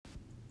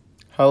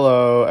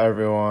Hello,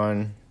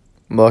 everyone.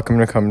 Welcome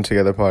to Coming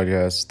Together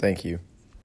podcast. Thank you.